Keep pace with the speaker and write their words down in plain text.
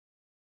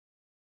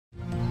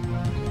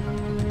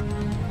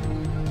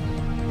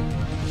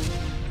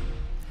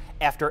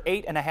After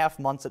 8.5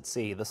 months at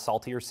sea, the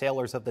saltier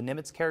sailors of the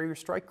Nimitz Carrier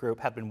Strike Group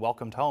have been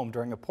welcomed home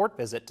during a port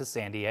visit to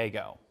San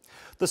Diego.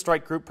 The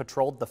strike group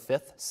patrolled the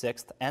 5th,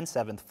 6th, and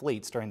 7th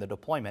fleets during the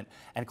deployment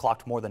and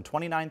clocked more than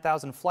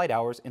 29,000 flight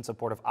hours in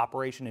support of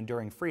Operation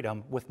Enduring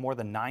Freedom with more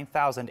than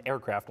 9,000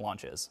 aircraft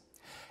launches.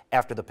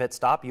 After the pit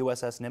stop,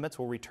 USS Nimitz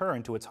will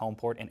return to its home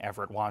port in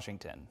Everett,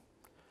 Washington.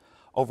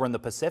 Over in the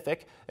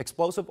Pacific,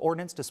 Explosive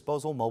Ordnance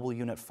Disposal Mobile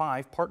Unit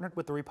 5 partnered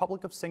with the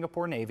Republic of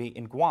Singapore Navy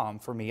in Guam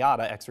for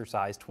MIATA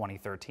Exercise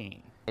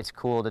 2013. It's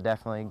cool to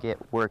definitely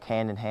work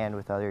hand in hand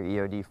with other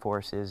EOD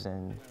forces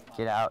and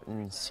get out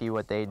and see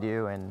what they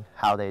do and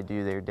how they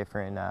do their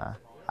different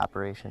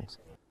operations.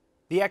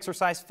 The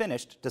exercise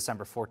finished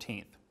December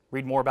 14th.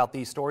 Read more about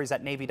these stories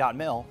at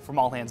Navy.mil. From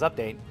All Hands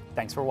Update,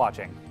 thanks for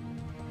watching.